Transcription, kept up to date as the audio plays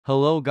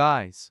Hello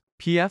guys,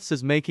 Ptfs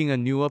is making a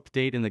new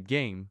update in the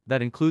game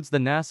that includes the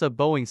NASA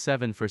Boeing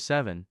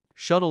 747,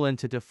 Shuttle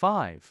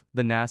An-225,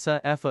 the NASA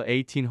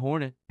A-18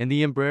 Hornet, and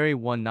the Embraer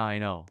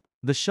E190.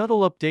 The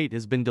shuttle update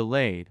has been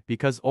delayed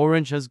because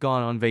Orange has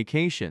gone on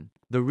vacation.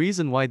 The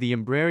reason why the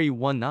Embraer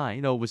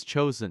E190 was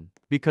chosen,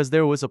 because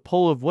there was a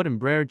poll of what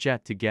Embraer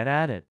jet to get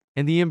at it,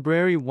 and the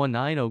Embraer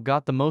E190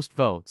 got the most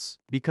votes,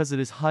 because it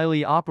is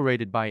highly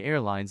operated by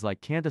airlines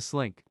like Qantas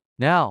Link.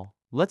 Now,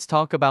 let's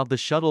talk about the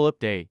shuttle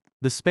update.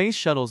 The space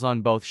shuttles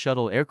on both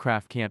shuttle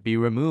aircraft can't be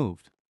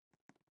removed.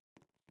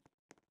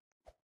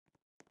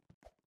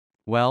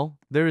 Well,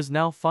 there is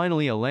now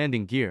finally a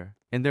landing gear,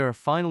 and there are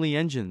finally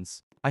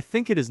engines. I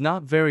think it is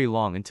not very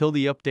long until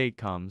the update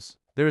comes.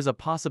 There is a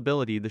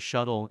possibility the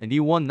shuttle and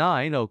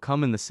E190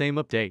 come in the same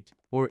update,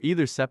 or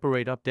either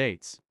separate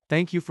updates.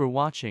 Thank you for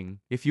watching.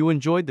 If you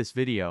enjoyed this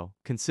video,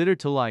 consider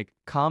to like,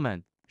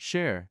 comment,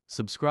 share,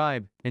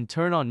 subscribe, and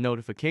turn on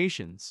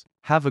notifications.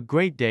 Have a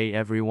great day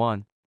everyone.